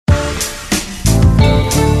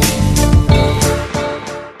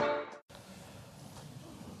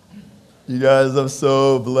You guys, I'm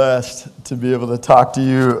so blessed to be able to talk to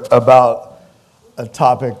you about a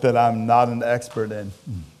topic that I'm not an expert in.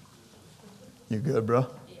 You good, bro?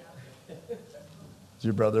 Yeah. Did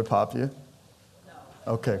your brother pop you?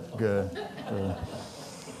 No. Okay, good.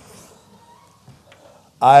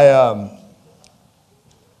 I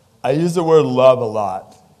use the word love a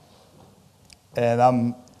lot, and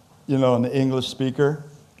I'm, an English speaker,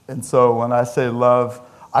 and so when I say love,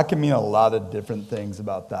 I can mean a lot of different things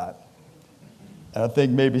about that. And I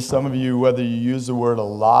think maybe some of you, whether you use the word a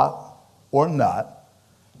lot or not,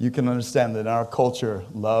 you can understand that in our culture,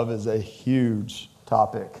 love is a huge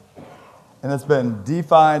topic. And it's been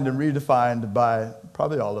defined and redefined by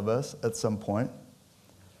probably all of us at some point.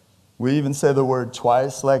 We even say the word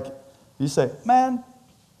twice, like you say, man,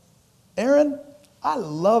 Aaron, I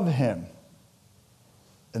love him.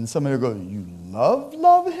 And somebody will go, you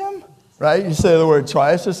love him? Right? You say the word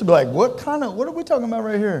twice just to be like, what are we talking about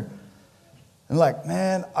right here? And like,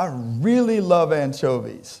 man, I really love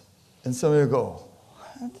anchovies. And somebody will go,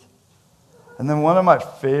 what? And then one of my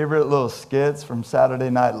favorite little skits from Saturday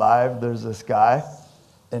Night Live, there's this guy,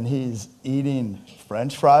 and he's eating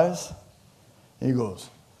French fries. And he goes,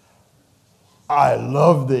 I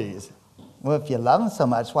love these. Well, if you love them so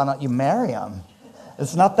much, why don't you marry them?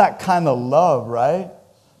 It's not that kind of love, right?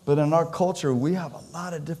 But in our culture, we have a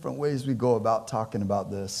lot of different ways we go about talking about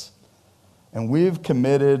this. And we've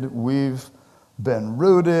committed, we've been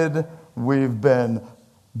rooted, we've been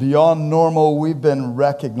beyond normal, we've been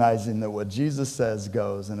recognizing that what Jesus says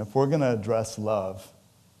goes. And if we're going to address love,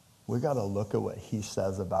 we got to look at what he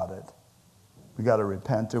says about it. We got to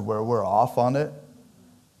repent of where we're off on it.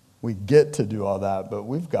 We get to do all that, but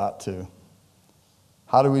we've got to.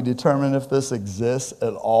 How do we determine if this exists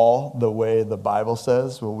at all the way the Bible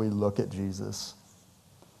says? Well, we look at Jesus.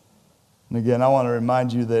 And again, I want to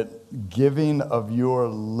remind you that giving of your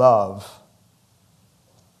love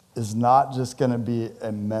is not just going to be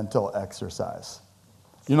a mental exercise.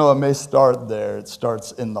 It may start there. It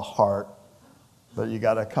starts in the heart, but you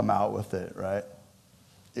got to come out with it, right?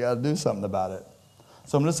 You got to do something about it.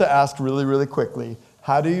 So I'm just going to ask really, really quickly,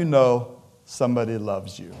 how do you know somebody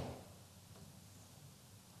loves you?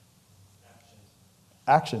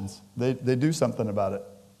 Actions. They do something about it.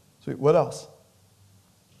 Sweet. What else?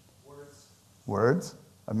 Words.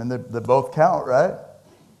 I mean, they both count, right?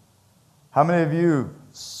 How many of you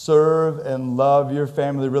serve and love your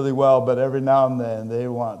family really well, but every now and then they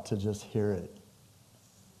want to just hear it?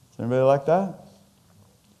 Is anybody like that?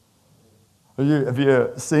 Have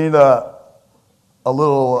you seen a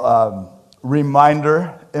little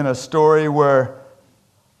reminder in a story where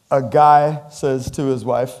a guy says to his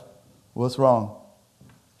wife, what's wrong?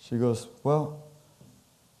 She goes, well,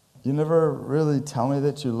 you never really tell me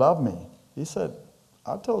that you love me. He said,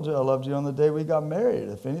 I told you I loved you on the day we got married.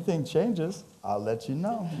 If anything changes, I'll let you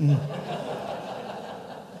know.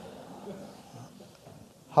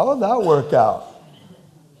 How would that work out?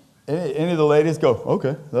 Any of the ladies go,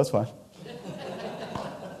 okay, that's fine.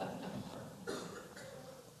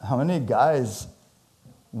 How many guys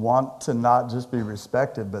want to not just be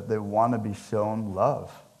respected, but they want to be shown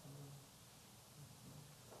love?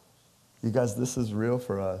 You guys, this is real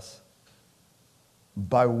for us.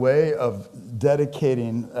 By way of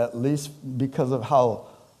dedicating, at least because of how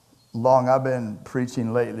long I've been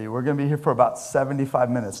preaching lately, we're going to be here for about 75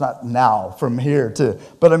 minutes. Not now, from here to,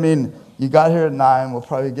 but I mean, you got here at 9, we'll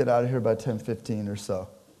probably get out of here by 10:15 or so.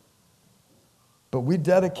 But we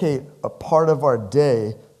dedicate a part of our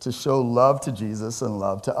day to show love to Jesus and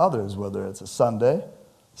love to others, whether it's a Sunday,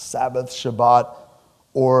 Sabbath, Shabbat,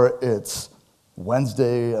 or it's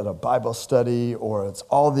Wednesday at a Bible study, or it's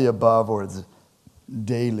all the above, or it's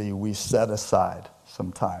daily we set aside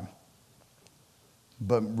some time.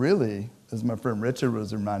 But really, as my friend Richard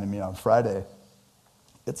was reminding me on Friday,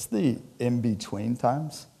 it's the in-between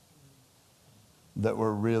times that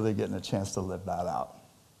we're really getting a chance to live that out.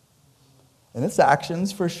 And it's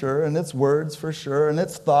actions for sure, and it's words for sure, and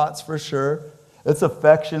it's thoughts for sure, it's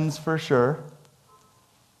affections for sure.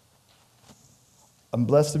 I'm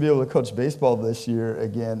blessed to be able to coach baseball this year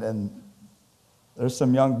again, and there's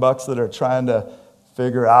some young bucks that are trying to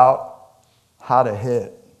figure out how to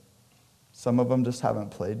hit. Some of them just haven't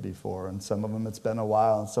played before, and some of them it's been a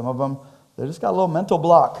while, and some of them, they just got a little mental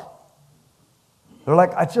block. They're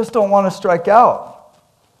like, I just don't want to strike out.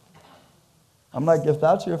 I'm like, if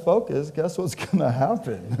that's your focus, guess what's going to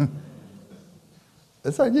happen?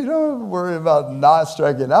 It's like, you don't worry about not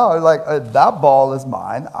striking out. Like, that ball is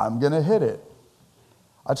mine. I'm going to hit it.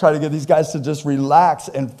 I try to get these guys to just relax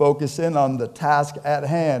and focus in on the task at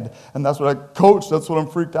hand. And that's what Coach, that's what I'm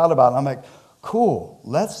freaked out about. And I'm like, cool,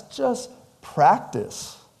 let's just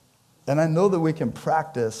practice. And I know that we can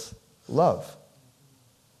practice love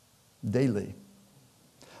daily.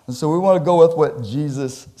 And so we want to go with what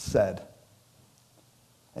Jesus said.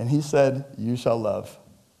 And he said, you shall love.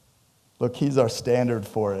 Look, he's our standard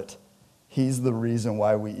for it. He's the reason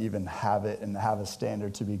why we even have it and have a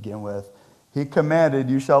standard to begin with. He commanded,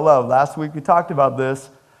 you shall love. Last week we talked about this.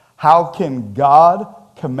 How can God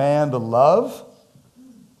command love?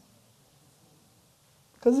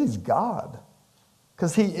 Because he's God.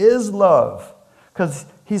 Because he is love. Because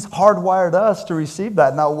he's hardwired us to receive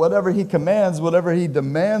that. Now, whatever he commands, whatever he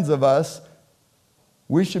demands of us,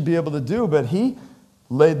 we should be able to do. But he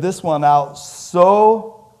laid this one out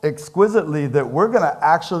so exquisitely that we're going to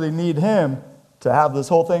actually need him to have this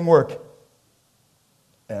whole thing work.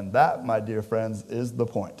 And that, my dear friends, is the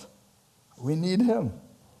point. We need him.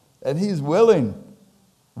 And he's willing,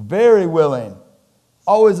 very willing,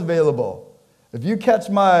 always available. If you catch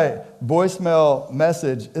my voicemail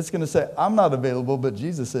message, it's going to say, I'm not available, but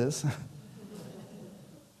Jesus is.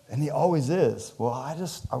 And he always is. Well,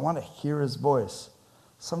 I want to hear his voice.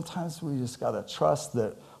 Sometimes we just got to trust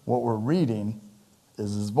that what we're reading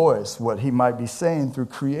is his voice. What he might be saying through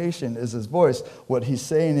creation is his voice. What he's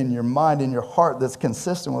saying in your mind, in your heart, that's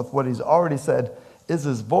consistent with what he's already said is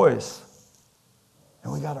his voice.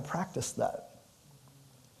 And we got to practice that.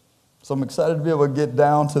 So I'm excited to be able to get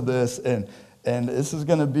down to this. And this is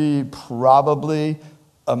going to be probably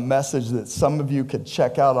a message that some of you could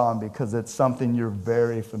check out on because it's something you're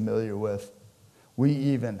very familiar with. We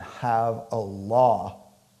even have a law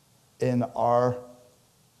in our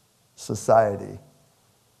society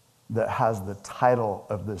that has the title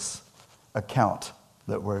of this account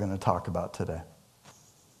that we're going to talk about today.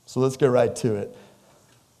 So let's get right to it.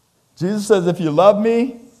 Jesus says, if you love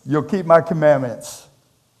me, you'll keep my commandments.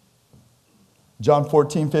 John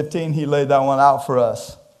 14:15, he laid that one out for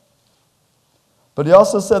us. But he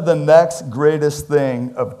also said the next greatest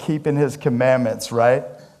thing of keeping his commandments, right,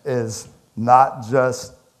 is not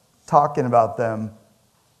just talking about them,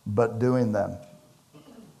 but doing them.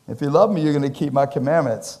 If you love me, you're going to keep my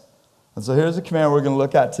commandments. And so here's a command we're going to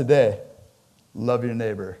look at today. Love your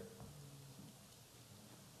neighbor.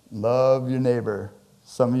 Love your neighbor.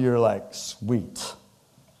 Some of you are like, sweet,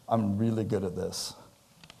 I'm really good at this.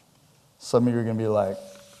 Some of you are going to be like,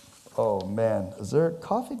 oh man, is there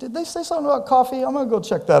coffee? Did they say something about coffee? I'm going to go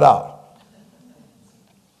check that out.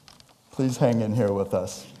 Please hang in here with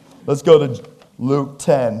us. Let's go to Luke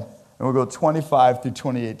 10, and we'll go 25 through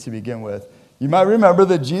 28 to begin with. You might remember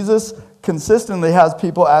that Jesus consistently has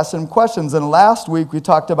people ask him questions. And last week we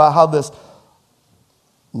talked about how this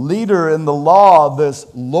leader in the law, this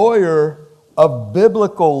lawyer of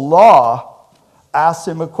biblical law, asked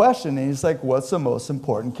him a question. And he's like, what's the most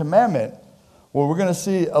important commandment? Well, we're going to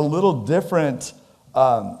see a little different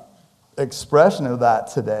expression of that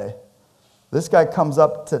today. This guy comes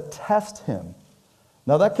up to test him.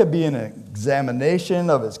 Now, that could be an examination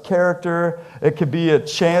of his character. It could be a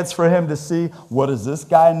chance for him to see, what does this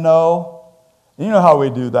guy know? You know how we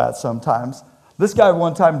do that sometimes. This guy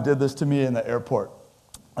one time did this to me in the airport.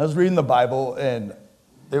 I was reading the Bible, and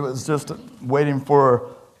it was just waiting for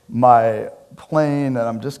my plane, and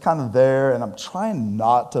I'm just kind of there, and I'm trying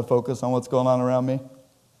not to focus on what's going on around me.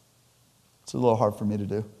 It's a little hard for me to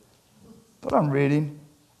do. But I'm reading.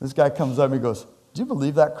 This guy comes up and he goes, do you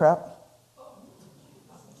believe that crap?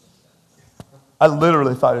 I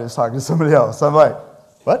literally thought he was talking to somebody else. I'm like,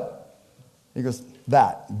 what? He goes,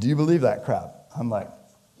 that. Do you believe that crap? I'm like,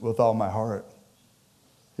 with all my heart.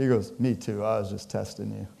 He goes, me too. I was just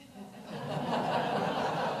testing you.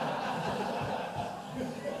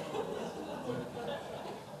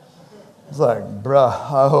 It's like, bruh,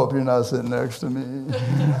 I hope you're not sitting next to me.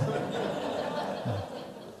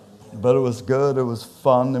 But it was good. It was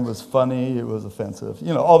fun. It was funny. It was offensive.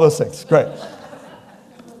 You know, all those things. Great.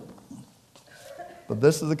 But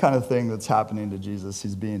this is the kind of thing that's happening to Jesus.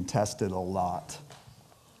 He's being tested a lot.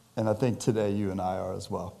 And I think today you and I are as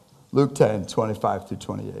well. Luke 10, 25 through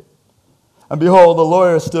 28. And behold, the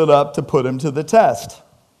lawyer stood up to put him to the test.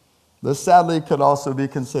 This sadly could also be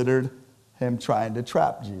considered him trying to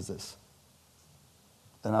trap Jesus.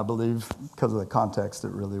 And I believe because of the context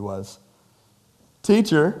it really was.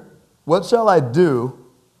 Teacher, what shall I do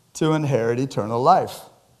to inherit eternal life?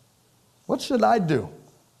 What should I do?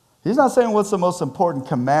 He's not saying what's the most important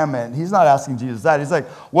commandment. He's not asking Jesus that. He's like,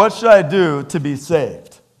 what should I do to be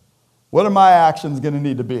saved? What are my actions going to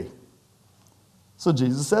need to be? So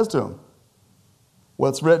Jesus says to him,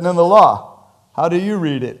 what's written in the law? How do you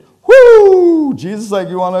read it? Woo! Jesus is like,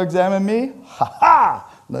 you want to examine me? Ha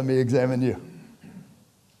ha! Let me examine you.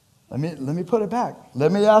 Let me put it back.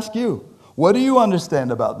 Let me ask you, what do you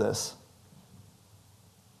understand about this?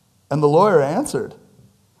 And the lawyer answered,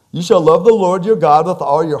 you shall love the Lord your God with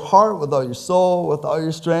all your heart, with all your soul, with all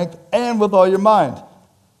your strength, and with all your mind,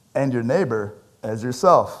 and your neighbor as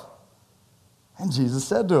yourself. And Jesus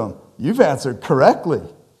said to him, you've answered correctly.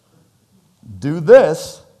 Do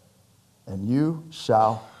this, and you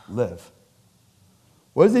shall live.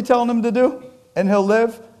 What is he telling him to do? And he'll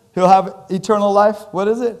live? He'll have eternal life? What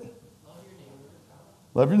is it?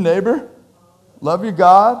 Love your neighbor. Love your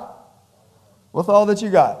God with all that you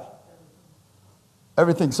got.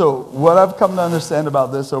 Everything. So what I've come to understand about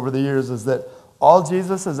this over the years is that all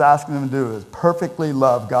Jesus is asking them to do is perfectly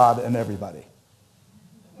love God and everybody.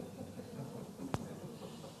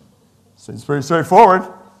 Seems pretty straightforward,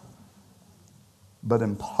 but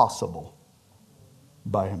impossible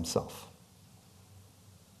by himself.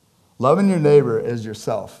 Loving your neighbor as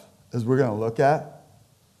yourself, as we're going to look at,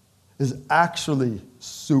 is actually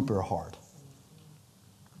super hard.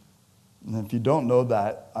 And if you don't know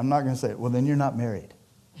that, I'm not going to say, well, then you're not married.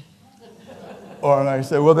 Or I'm not going to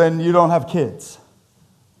say, well, then you don't have kids.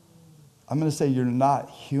 I'm going to say you're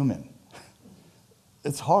not human.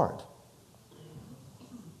 It's hard.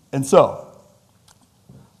 And so,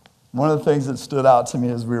 one of the things that stood out to me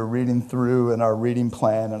as we were reading through and our reading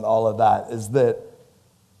plan and all of that is that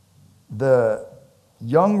the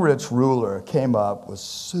young rich ruler came up, was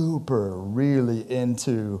super really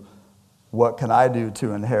into what can I do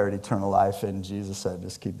to inherit eternal life? And Jesus said,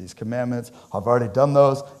 just keep these commandments. I've already done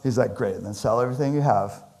those. He's like, great. And then sell everything you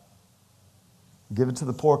have. Give it to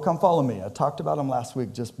the poor. Come follow me. I talked about him last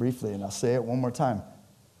week just briefly, and I'll say it one more time.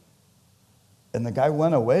 And the guy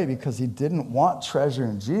went away because he didn't want treasure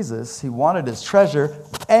in Jesus. He wanted his treasure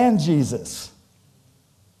and Jesus.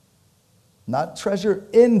 Not treasure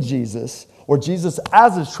in Jesus or Jesus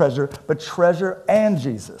as his treasure, but treasure and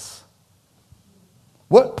Jesus.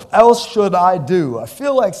 What else should I do? I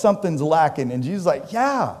feel like something's lacking. And Jesus is like,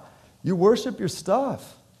 yeah, you worship your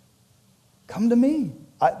stuff. Come to me.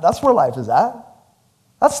 That's where life is at.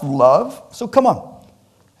 That's love. So come on.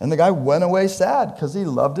 And the guy went away sad because he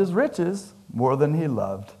loved his riches more than he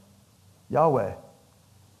loved Yahweh.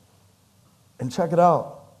 And check it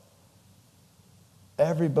out.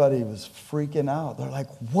 Everybody was freaking out. They're like,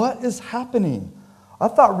 what is happening? I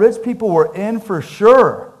thought rich people were in for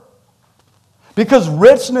sure. Because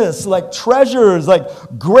richness, like treasures, like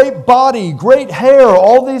great body, great hair,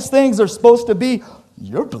 all these things are supposed to be,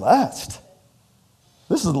 you're blessed.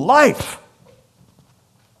 This is life.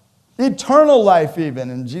 Eternal life even.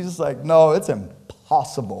 And Jesus is like, no, it's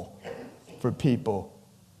impossible for people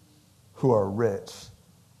who are rich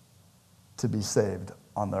to be saved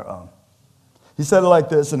on their own. He said it like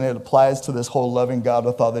this, and it applies to this whole loving God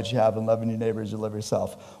with all that you have and loving your neighbor as you love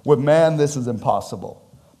yourself. With man, this is impossible.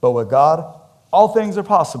 But with God, all things are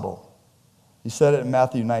possible. He said it in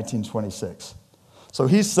Matthew 19:26. So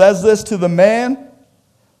he says this to the man,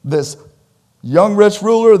 this young rich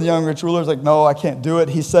ruler. The young rich ruler is like, no, I can't do it.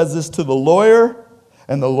 He says this to the lawyer,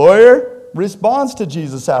 and the lawyer responds to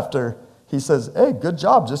Jesus after he says, hey, good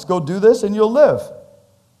job, just go do this and you'll live.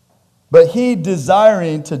 But he,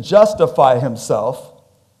 desiring to justify himself,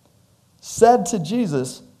 said to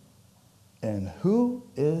Jesus, and who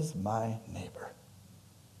is my neighbor?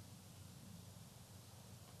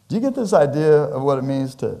 Do you get this idea of what it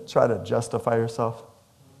means to try to justify yourself?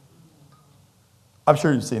 I'm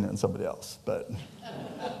sure you've seen it in somebody else, but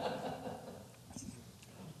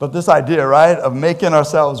this idea, right, of making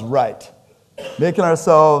ourselves right, making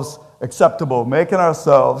ourselves acceptable, making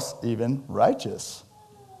ourselves even righteous.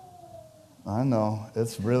 I know,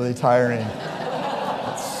 it's really tiring.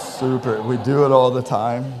 It's super. We do it all the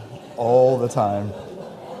time.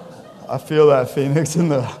 I feel that, Phoenix, in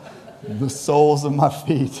the soles of my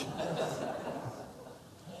feet.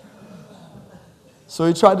 So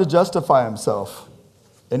he tried to justify himself.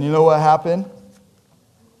 And you know what happened?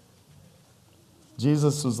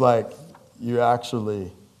 Jesus was like, you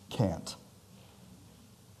actually can't.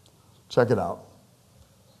 Check it out.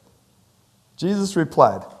 Jesus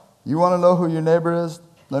replied, you want to know who your neighbor is?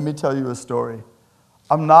 Let me tell you a story.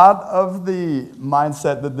 I'm not of the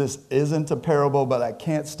mindset that this isn't a parable, but I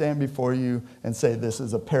can't stand before you and say this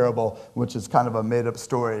is a parable, which is kind of a made-up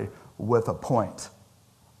story with a point.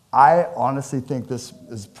 I honestly think this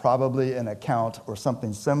is probably an account or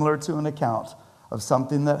something similar to an account of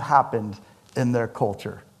something that happened in their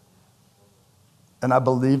culture. And I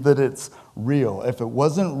believe that it's real. If it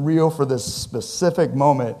wasn't real for this specific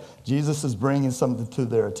moment, Jesus is bringing something to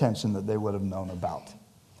their attention that they would have known about.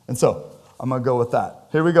 And so, I'm going to go with that.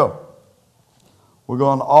 Here we go. We're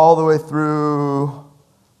going all the way through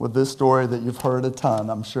with this story that you've heard a ton,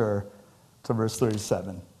 I'm sure, to verse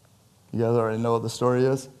 37. You guys already know what the story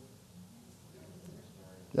is?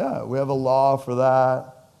 Yeah, we have a law for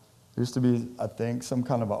that. There used to be, I think, some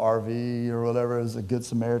kind of a RV or whatever. It was a Good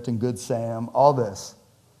Samaritan, Good Sam, all this.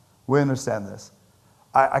 We understand this.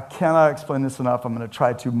 I cannot explain this enough. I'm going to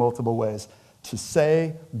try to multiple ways. To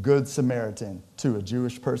say Good Samaritan to a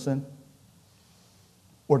Jewish person,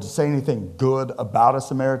 or to say anything good about a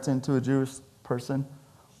Samaritan to a Jewish person,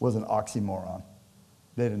 was an oxymoron.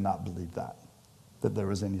 They did not believe that there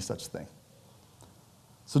was any such thing.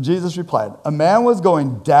 So Jesus replied, a man was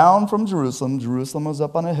going down from Jerusalem. Jerusalem was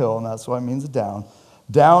up on a hill, and that's why it means down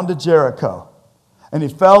to Jericho. And he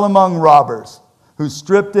fell among robbers, who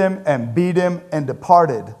stripped him and beat him and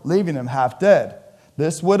departed, leaving him half dead.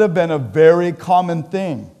 This would have been a very common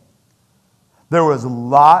thing. There was a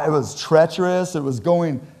lot, it was treacherous, it was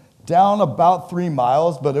going down about 3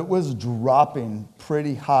 miles, but it was dropping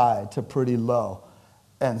pretty high to pretty low.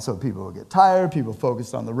 And so people would get tired, people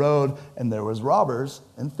focused on the road, and there was robbers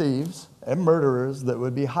and thieves and murderers that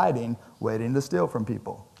would be hiding, waiting to steal from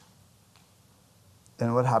people.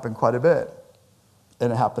 And it would happen quite a bit.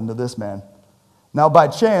 And it happened to this man. Now by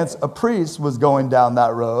chance, a priest was going down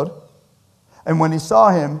that road, and when he saw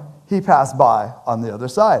him, he passed by on the other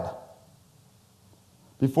side.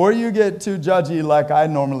 Before you get too judgy like I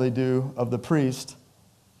normally do of the priest,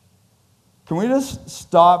 can we just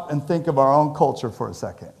stop and think of our own culture for a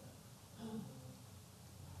second?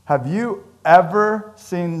 Have you ever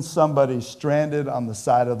seen somebody stranded on the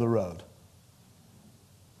side of the road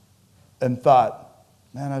and thought,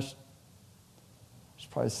 man, I should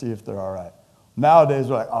probably see if they're all right? Nowadays,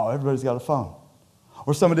 we're like, oh, everybody's got a phone.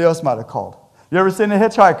 Or somebody else might have called. You ever seen a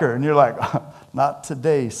hitchhiker and you're like, not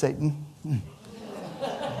today, Satan.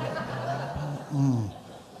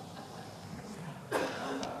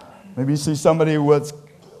 Maybe you see somebody what's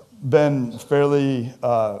been fairly,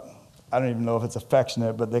 I don't even know if it's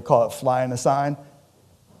affectionate, but they call it flying a sign.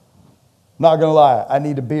 Not going to lie, I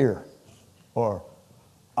need a beer. Or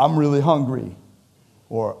I'm really hungry.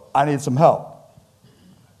 Or I need some help.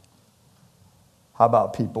 How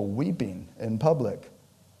about people weeping in public?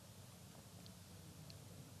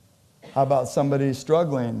 How about somebody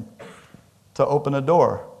struggling to open a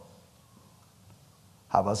door?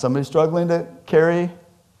 How about somebody struggling to carry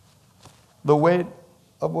the weight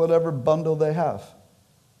of whatever bundle they have?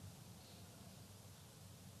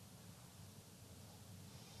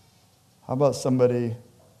 How about somebody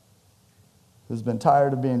who's been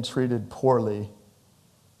tired of being treated poorly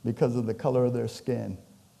because of the color of their skin?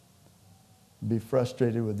 Be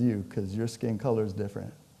frustrated with you because your skin color is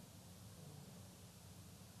different.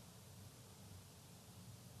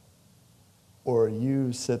 Or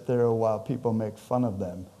you sit there while people make fun of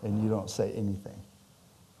them and you don't say anything.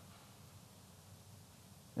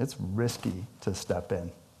 It's risky to step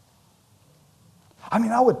in. I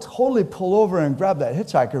mean, I would totally pull over and grab that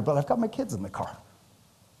hitchhiker, but I've got my kids in the car.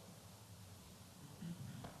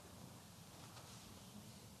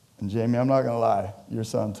 And Jamie, I'm not going to lie, your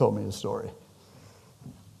son told me a story.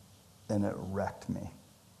 And it wrecked me.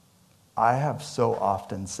 I have so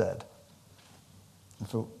often said,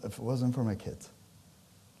 if it wasn't for my kids,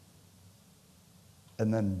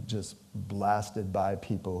 and then just blasted by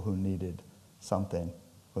people who needed something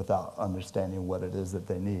without understanding what it is that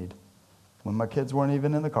they need, when my kids weren't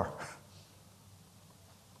even in the car.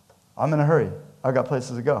 I'm in a hurry. I got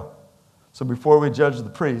places to go. So before we judge the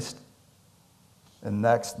priest, and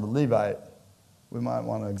next the Levite, we might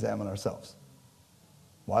want to examine ourselves.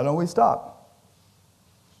 Why don't we stop?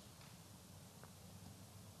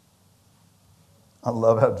 I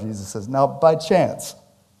love how Jesus says, now by chance.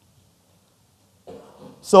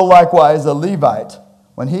 So likewise, a Levite,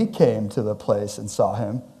 when he came to the place and saw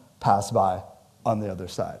him, passed by on the other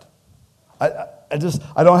side. I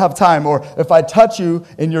don't have time. Or if I touch you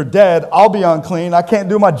and you're dead, I'll be unclean. I can't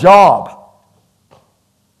do my job.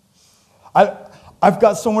 I've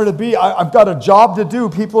got somewhere to be. I've got a job to do.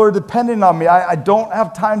 People are depending on me. I don't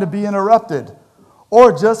have time to be interrupted.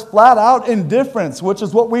 Or just flat out indifference, which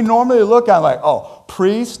is what we normally look at like, oh,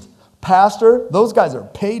 priest, pastor, those guys are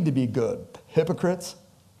paid to be good. Hypocrites.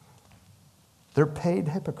 They're paid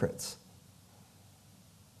hypocrites.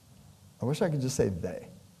 I wish I could just say they.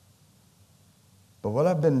 But what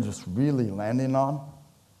I've been just really landing on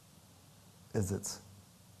is it's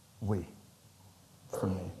we, for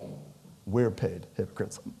me. We're paid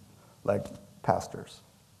hypocrites, like pastors.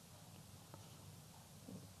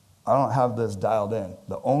 I don't have this dialed in.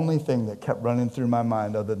 The only thing that kept running through my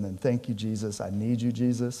mind other than thank you, Jesus, I need you,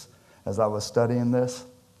 Jesus, as I was studying this,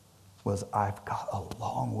 was I've got a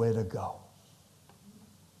long way to go.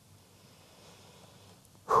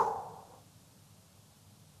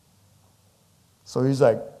 So he's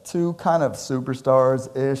like two kind of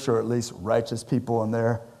superstars-ish, or at least righteous people in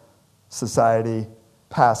their society,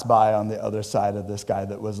 pass by on the other side of this guy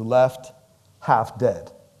that was left half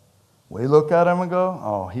dead. We look at him and go,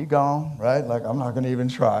 oh, he gone, right? Like, I'm not going to even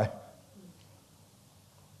try.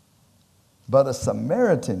 But a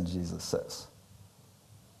Samaritan, Jesus says,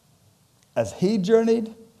 as he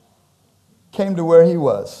journeyed, came to where he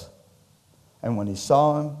was. And when he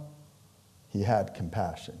saw him, he had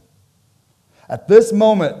compassion. At this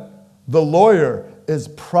moment, the lawyer is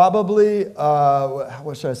probably,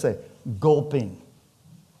 what should I say, gulping.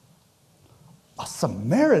 A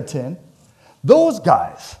Samaritan? Those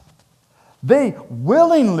guys, they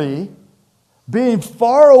willingly, being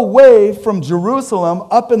far away from Jerusalem,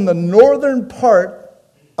 up in the northern part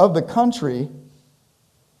of the country,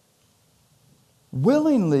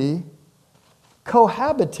 willingly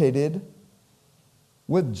cohabitated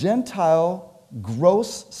with Gentile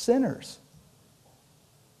gross sinners.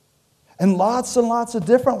 And lots of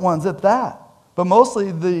different ones at that. But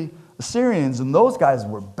mostly the Assyrians and those guys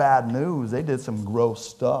were bad news. They did some gross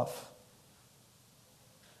stuff.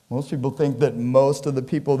 Most people think that most of the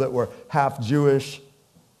people that were half Jewish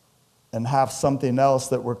and half something else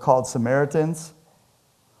that were called Samaritans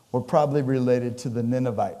were probably related to the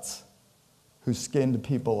Ninevites, who skinned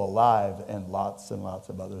people alive and lots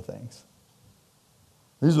of other things.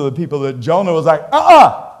 These are the people that Jonah was like,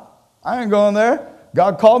 I ain't going there.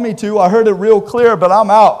 God called me to. I heard it real clear, but I'm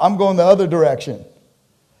out. I'm going the other direction.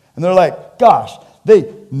 And they're like, gosh,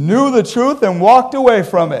 they knew the truth and walked away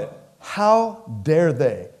from it. How dare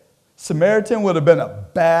they? Samaritan would have been a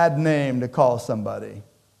bad name to call somebody.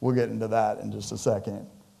 We'll get into that in just a second.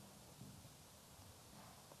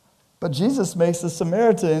 But Jesus makes the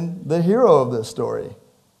Samaritan the hero of this story.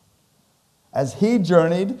 As he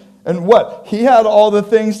journeyed, and what? He had all the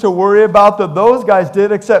things to worry about that those guys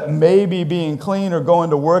did, except maybe being clean or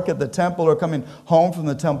going to work at the temple or coming home from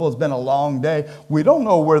the temple. It's been a long day. We don't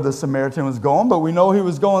know where the Samaritan was going, but we know he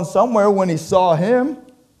was going somewhere when he saw him.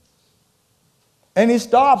 And he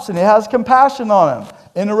stops and he has compassion on him,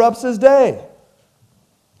 interrupts his day.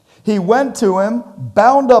 He went to him,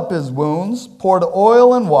 bound up his wounds, poured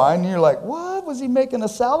oil and wine. And you're like, what? Was he making a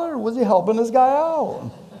salad or was he helping this guy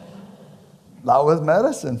out? That was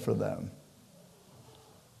medicine for them.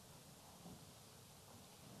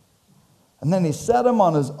 And then he set him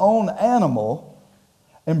on his own animal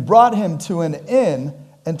and brought him to an inn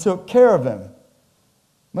and took care of him.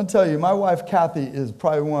 I'm going to tell you, my wife, Kathy, is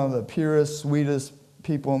probably one of the purest, sweetest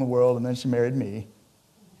people in the world, and then she married me.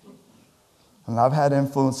 And I've had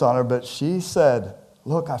influence on her, but she said,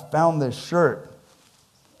 look, I found this shirt.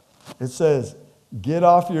 It says, get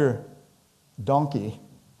off your donkey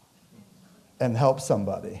and help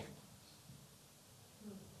somebody.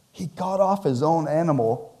 He got off his own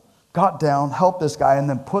animal, got down, helped this guy, and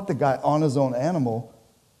then put the guy on his own animal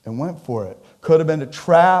and went for it. Could have been a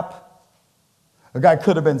trap. A guy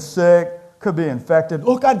could have been sick, could be infected.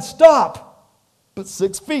 Look, I'd stop, but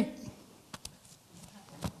 6 feet.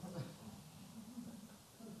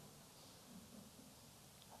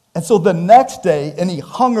 And so the next day, and he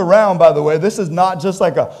hung around, by the way. This is not just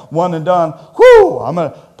like a one and done. Whoo, I'm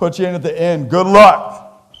going to put you in at the end. Good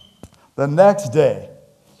luck. The next day,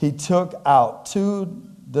 he took out 2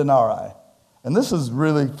 denarii. And this is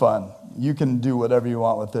really fun. You can do whatever you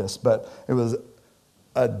want with this, but it was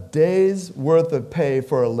a day's worth of pay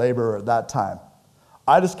for a laborer at that time.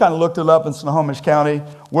 I just kind of looked it up in Snohomish County.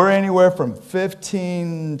 We're anywhere from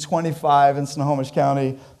 $15.25 in Snohomish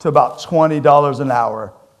County to about $20 an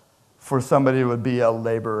hour for somebody who would be a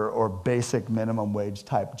laborer or basic minimum wage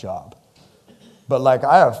type job. But like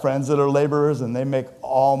I have friends that are laborers and they make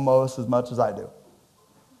almost as much as I do.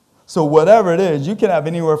 So whatever it is, you can have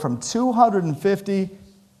anywhere from $250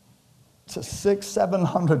 to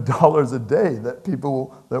 $600-$700 a day that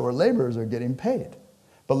people that were laborers are getting paid.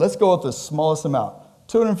 But let's go with the smallest amount,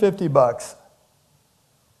 $250.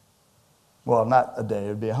 Well, not a day. It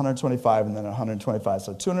would be 125 and then 125,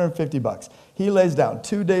 so $250. He lays down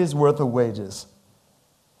 2 days' worth of wages,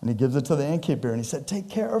 and he gives it to the innkeeper, and he said, take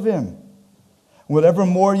care of him. Whatever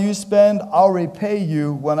more you spend, I'll repay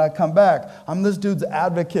you when I come back. I'm this dude's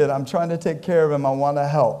advocate. I'm trying to take care of him. I want to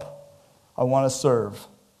help. I want to serve.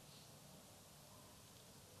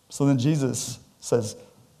 So then Jesus says,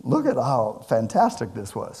 look at how fantastic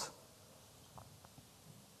this was.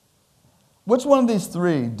 Which one of these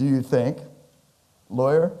 3 do you think?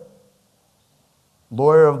 Lawyer?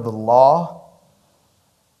 Lawyer of the law?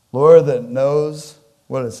 Lawyer that knows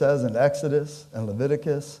what it says in Exodus and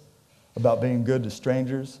Leviticus about being good to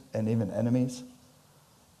strangers and even enemies?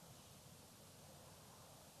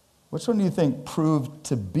 Which one do you think proved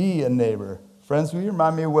to be a neighbor Friends, will you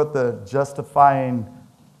remind me what the justifying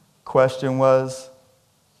question was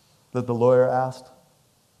that the lawyer asked?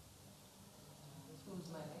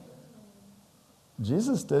 Who's my neighbor?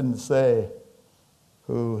 Jesus didn't say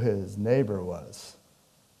who his neighbor was.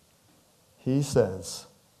 He says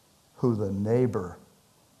who the neighbor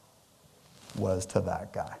was to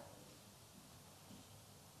that guy.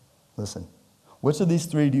 Listen, which of these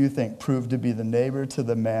three do you think proved to be the neighbor to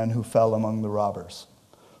the man who fell among the robbers?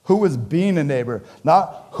 Who was being a neighbor?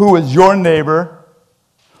 Not who is your neighbor.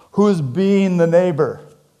 Who is being the neighbor?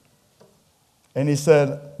 And he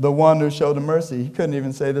said, the one who showed him mercy. He couldn't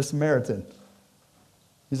even say the Samaritan.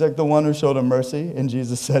 He's like, the one who showed him mercy. And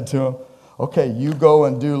Jesus said to him, okay, you go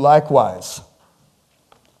and do likewise.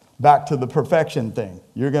 Back to the perfection thing.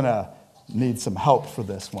 You're going to need some help for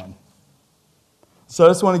this one. So I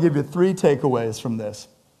just want to give you 3 takeaways from this.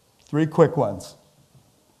 3 quick ones.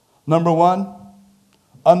 Number 1,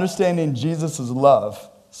 understanding Jesus' love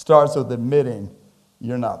starts with admitting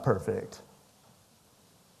you're not perfect.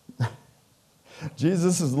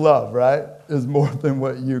 Jesus' love, right, is more than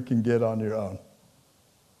what you can get on your own.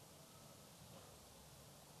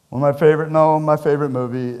 My favorite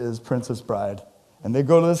movie is Princess Bride. And they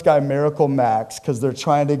go to this guy, Miracle Max, because they're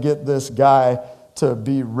trying to get this guy to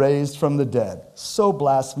be raised from the dead. So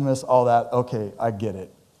blasphemous, all that. Okay, I get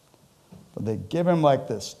it. But they give him like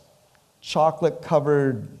this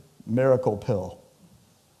chocolate-covered miracle pill.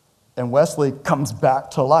 And Wesley comes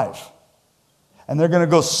back to life. And they're going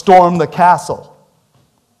to go storm the castle.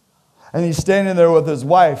 And he's standing there with his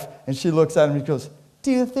wife, and she looks at him and goes,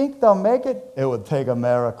 do you think they'll make it? It would take a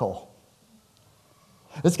miracle.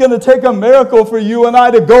 It's going to take a miracle for you and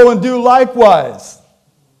I to go and do likewise.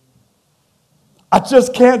 I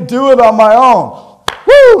just can't do it on my own.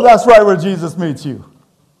 Woo! That's right where Jesus meets you.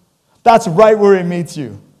 That's right where he meets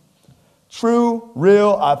you. True,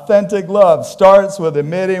 real, authentic love starts with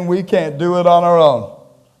admitting we can't do it on our own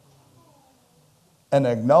and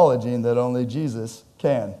acknowledging that only Jesus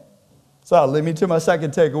can. So that'll lead me to my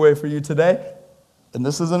second takeaway for you today. And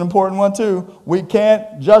this is an important one too. We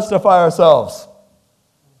can't justify ourselves.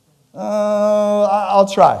 I'll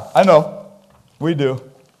try. I know. We do.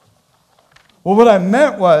 Well, what I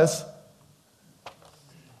meant was,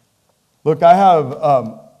 look, I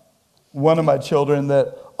have one of my children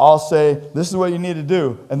that I'll say, this is what you need to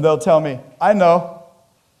do. And they'll tell me, I know.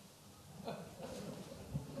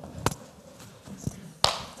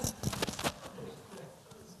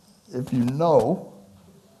 If you know,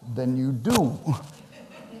 then you do.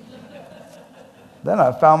 Then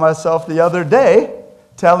I found myself the other day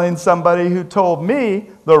telling somebody who told me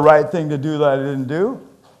the right thing to do that I didn't do,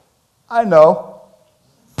 I know.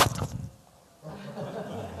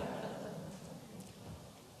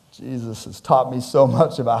 Jesus has taught me so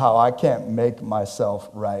much about how I can't make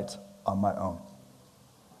myself right on my own.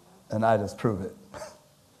 And I just prove it.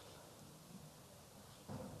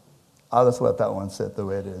 I'll just let that one sit the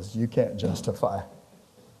way it is. You can't justify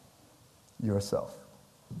yourself.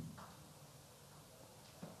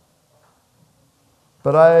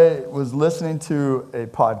 But I was listening to a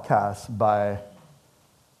podcast by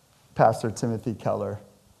Pastor Timothy Keller,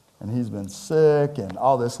 and he's been sick and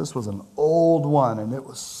all this. This was an old one, and it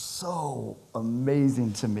was so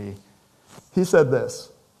amazing to me. He said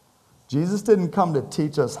this, Jesus didn't come to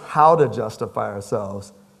teach us how to justify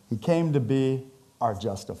ourselves. He came to be our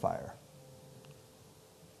justifier.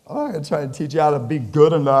 I'm not going to try to teach you how to be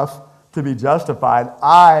good enough to be justified.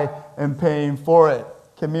 I am paying for it.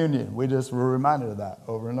 Communion. We just were reminded of that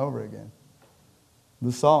over and over again.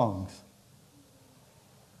 The songs.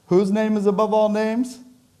 Whose name is above all names?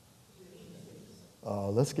 Oh,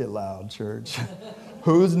 let's get loud, church.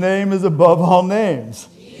 Whose name is above all names?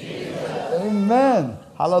 Jesus. Amen.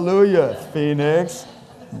 Hallelujah, Phoenix.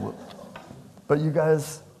 But you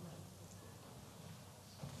guys,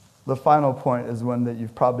 the final point is one that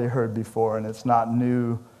you've probably heard before, and it's not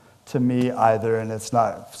new to me either, and it's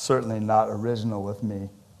certainly not original with me.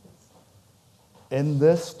 In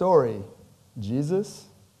this story, Jesus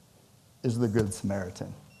is the Good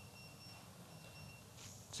Samaritan.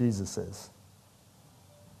 Jesus is.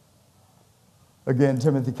 Again,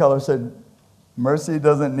 Timothy Keller said, mercy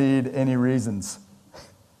doesn't need any reasons.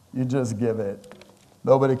 You just give it.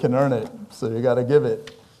 Nobody can earn it, so you got to give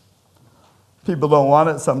it. People don't want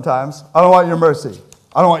it sometimes. I don't want your mercy.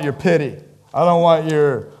 I don't want your pity. I don't want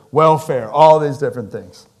your welfare, all these different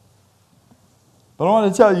things. But I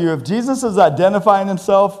want to tell you, if Jesus is identifying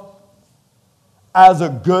himself as a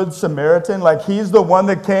good Samaritan, like he's the one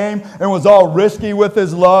that came and was all risky with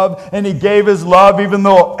his love, and he gave his love even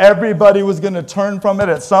though everybody was going to turn from it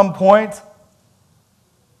at some point,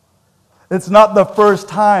 it's not the first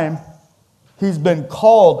time He's been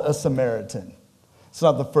called a Samaritan. It's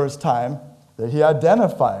not the first time that he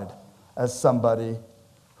identified as somebody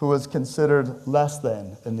who was considered less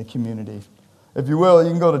than in the community. If you will,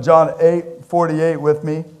 you can go to John 8:48 with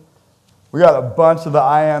me. We got a bunch of the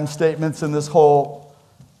I am statements in this whole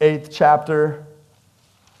 8th chapter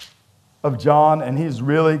of John, and he's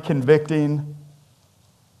really convicting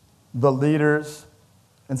the leaders.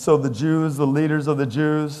 And so the Jews, the leaders of the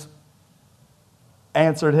Jews,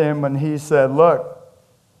 answered him when he said, look,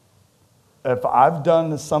 if I've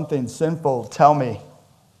done something sinful, tell me.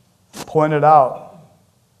 Point it out.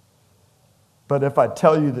 But if I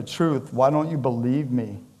tell you the truth, why don't you believe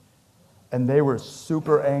me? And they were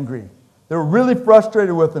super angry. They were really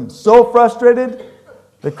frustrated with him. So frustrated,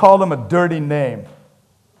 they called him a dirty name.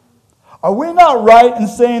 Are we not right in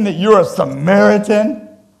saying that you're a Samaritan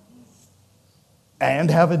and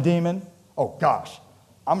have a demon? Oh gosh,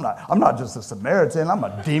 I'm not just a Samaritan, I'm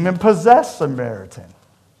a demon-possessed Samaritan.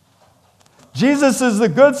 Jesus is the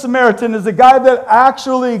good Samaritan, is the guy that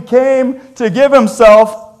actually came to give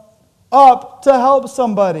himself up to help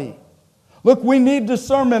somebody. Look, we need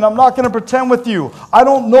discernment. I'm not going to pretend with you. I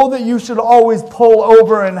don't know that you should always pull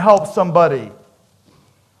over and help somebody.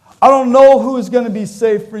 I don't know who's going to be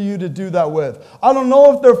safe for you to do that with. I don't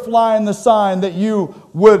know if they're flying the sign that you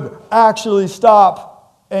would actually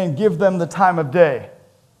stop and give them the time of day.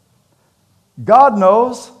 God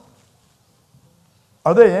knows.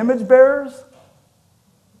 Are they image bearers?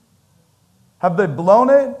 Have they blown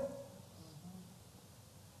it?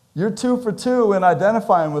 You're 2 for 2 in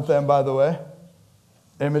identifying with them, by the way.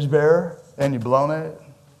 Image bearer, and you've blown it.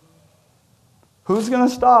 Who's going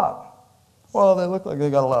to stop? Well, they look like they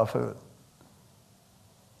got a lot of food.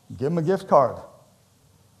 Give them a gift card.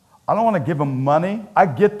 I don't want to give them money. I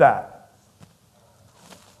get that.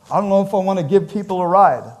 I don't know if I want to give people a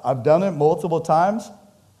ride. I've done it multiple times,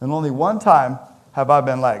 and only one time have I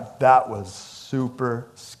been like, that was super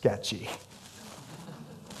sketchy.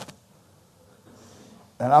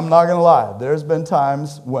 And I'm not going to lie, there's been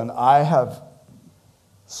times when I have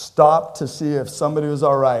stopped to see if somebody was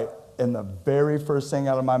all right, and the very first thing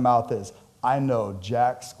out of my mouth is, I know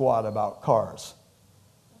jack squat about cars,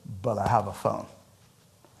 but I have a phone.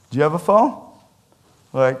 Do you have a phone?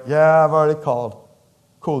 Like, yeah, I've already called.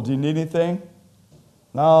 Cool, do you need anything?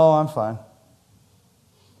 No, I'm fine.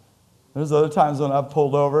 There's other times when I've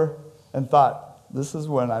pulled over and thought, this is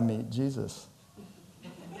when I meet Jesus.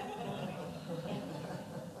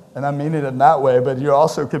 And I mean it in that way, but you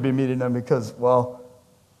also could be meeting them because, well,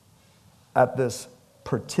 at this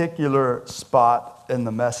particular spot in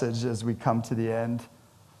the message as we come to the end,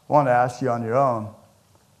 I want to ask you on your own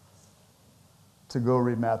to go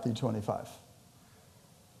read Matthew 25.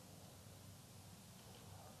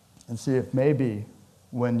 And see if maybe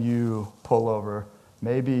when you pull over,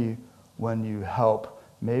 maybe when you help,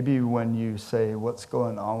 maybe when you say, what's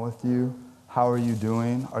going on with you? How are you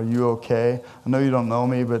doing? Are you okay? I know you don't know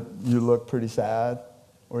me, but you look pretty sad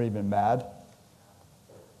or even mad.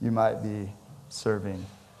 You might be serving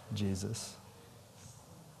Jesus.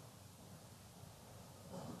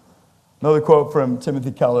 Another quote from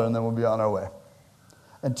Timothy Keller, and then we'll be on our way.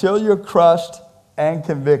 Until you're crushed and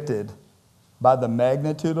convicted by the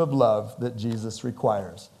magnitude of love that Jesus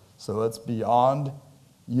requires. So it's beyond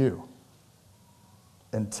you.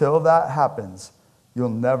 Until that happens, you'll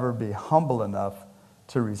never be humble enough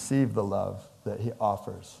to receive the love that he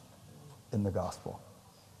offers in the gospel.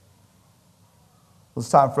 It's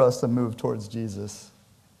time for us to move towards Jesus.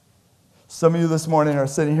 Some of you this morning are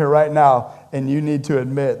sitting here right now, and you need to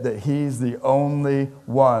admit that he's the only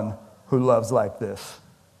one who loves like this.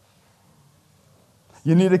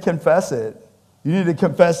 You need to confess it. You need to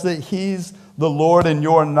confess that he's the Lord and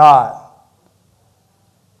you're not.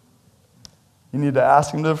 You need to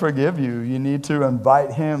ask him to forgive you. You need to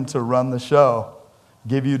invite him to run the show,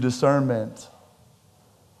 give you discernment.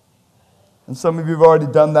 And some of you have already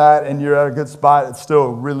done that, and you're at a good spot. It's still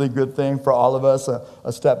a really good thing for all of us,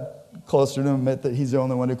 a step closer to admit that he's the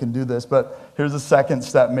only one who can do this. But here's a second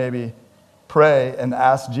step maybe. Pray and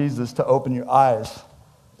ask Jesus to open your eyes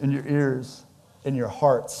and your ears and your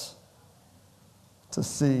hearts to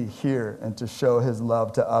see, hear, and to show his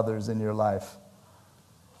love to others in your life.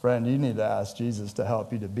 Friend, you need to ask Jesus to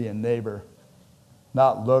help you to be a neighbor.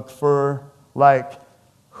 Not look for like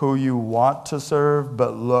who you want to serve,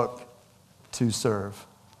 but look to serve.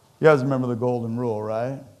 You guys remember the golden rule,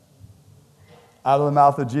 right? Out of the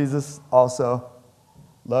mouth of Jesus also,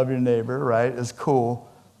 love your neighbor, right? Is cool.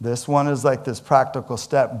 This one is like this practical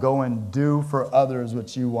step. Go and do for others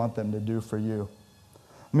what you want them to do for you.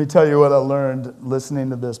 Let me tell you what I learned listening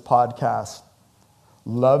to this podcast.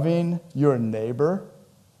 Loving your neighbor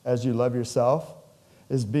as you love yourself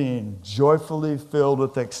is being joyfully filled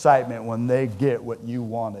with excitement when they get what you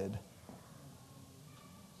wanted.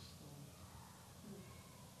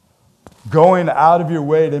 Going out of your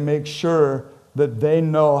way to make sure that they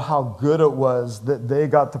know how good it was that they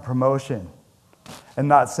got the promotion. And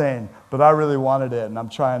not saying, but I really wanted it and I'm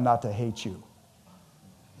trying not to hate you.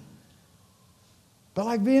 But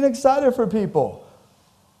like being excited for people.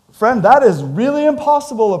 Friend, that is really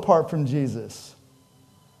impossible apart from Jesus.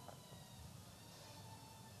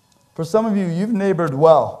 For some of you, you've neighbored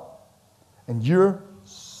well, and you're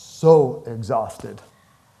so exhausted.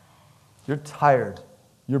 You're tired.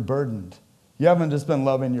 You're burdened. You haven't just been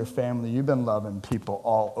loving your family, you've been loving people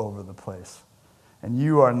all over the place. And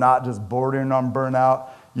you are not just bordering on burnout,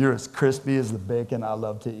 you're as crispy as the bacon I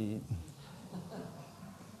love to eat.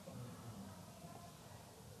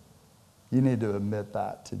 You need to admit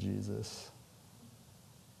that to Jesus.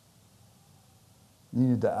 You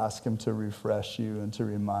need to ask him to refresh you and to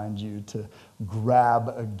remind you to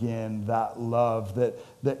grab again that love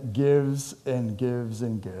that gives and gives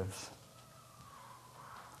and gives.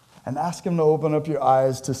 And ask him to open up your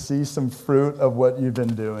eyes to see some fruit of what you've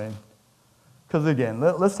been doing. Because again,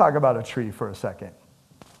 let's talk about a tree for a second.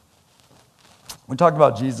 We talked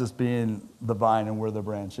about Jesus being the vine and we're the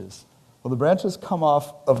branches. Well, the branches come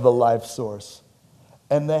off of the life source,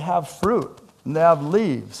 and they have fruit, and they have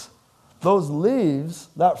leaves. Those leaves,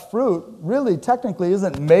 that fruit, really technically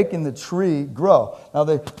isn't making the tree grow. Now,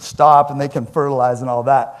 they stop, and they can fertilize and all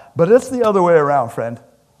that, but it's the other way around, friend.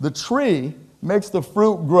 The tree makes the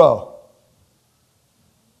fruit grow.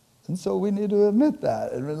 And so we need to admit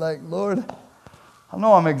that, and we're like, Lord, I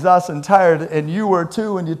know I'm exhausted and tired, and you were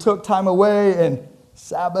too, and you took time away, and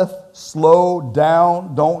Sabbath, slow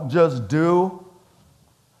down, don't just do.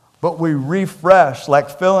 But we refresh, like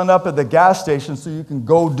filling up at the gas station so you can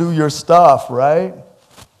go do your stuff, right?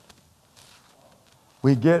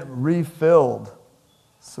 We get refilled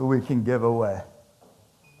so we can give away.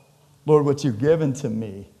 Lord, what you've given to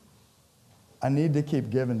me, I need to keep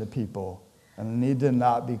giving to people. And I need to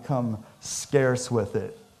not become scarce with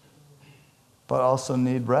it. But I also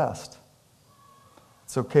need rest.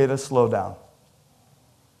 It's okay to slow down.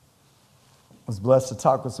 I was blessed to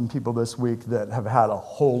talk with some people this week that have had a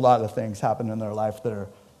whole lot of things happen in their life that are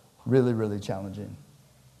really, really challenging.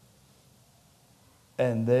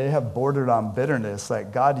 And they have bordered on bitterness.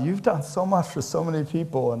 Like, God, you've done so much for so many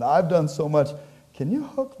people, and I've done so much. Can you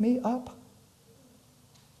hook me up?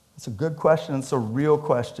 It's a good question. It's a real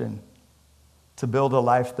question. To build a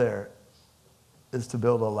life there is to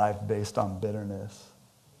build a life based on bitterness,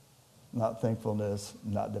 not thankfulness,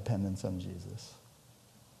 not dependence on Jesus.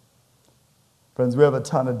 Friends, we have a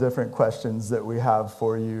ton of different questions that we have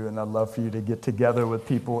for you, and I'd love for you to get together with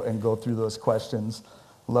people and go through those questions.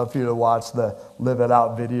 I'd love for you to watch the Live It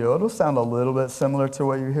Out video. It'll sound a little bit similar to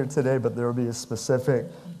what you hear today, but there will be a specific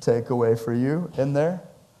takeaway for you in there.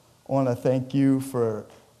 I want to thank you for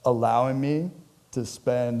allowing me to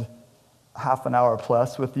spend half an hour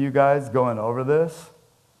plus with you guys going over this.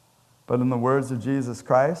 But in the words of Jesus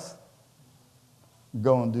Christ,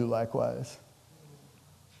 go and do likewise.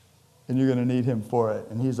 And you're going to need him for it.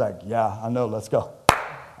 And he's like, yeah, I know, let's go.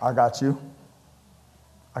 I got you.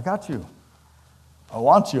 I got you. I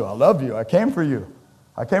want you. I love you. I came for you.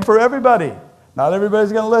 I came for everybody. Not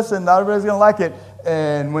everybody's going to listen. Not everybody's going to like it.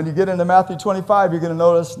 And when you get into Matthew 25, you're going to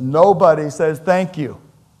notice nobody says thank you.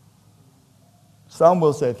 Some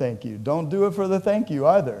will say thank you. Don't do it for the thank you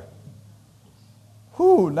either.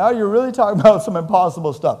 Whew, now you're really talking about some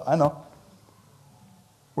impossible stuff. I know.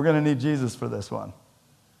 We're going to need Jesus for this one.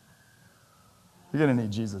 You're going to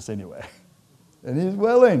need Jesus anyway. And he's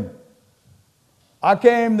willing. I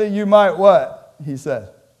came that you might what? He said.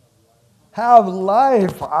 Have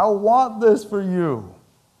life. I want this for you.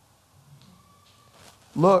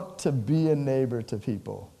 Look to be a neighbor to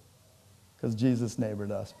people. Because Jesus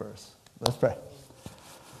neighbored us first. Let's pray.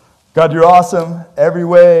 God, you're awesome every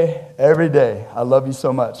way, every day. I love you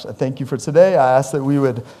so much. I thank you for today. I ask that we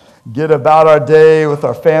would get about our day with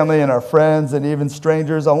our family and our friends and even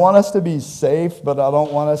strangers. I want us to be safe, but I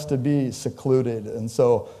don't want us to be secluded. And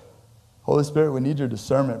so, Holy Spirit, we need your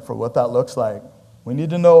discernment for what that looks like. We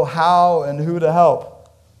need to know how and who to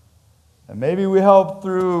help. And maybe we help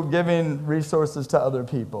through giving resources to other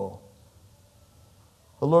people.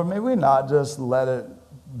 But Lord, may we not just let it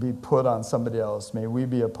be put on somebody else. May we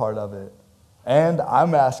be a part of it. And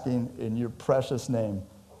I'm asking in your precious name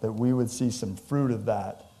that we would see some fruit of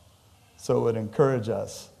that. So it would encourage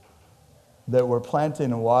us that we're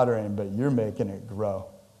planting and watering, but you're making it grow.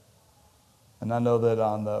 And I know that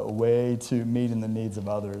on the way to meeting the needs of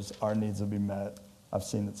others, our needs will be met. I've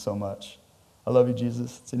seen it so much. I love you,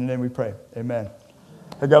 Jesus. It's in your name we pray. Amen.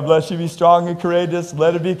 Hey, God bless you. Be strong and courageous.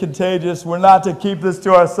 Let it be contagious. We're not to keep this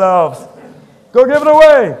to ourselves. Go give it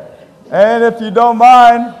away. And if you don't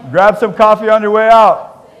mind, grab some coffee on your way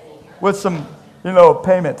out with some,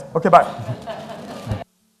 payment. Okay, bye.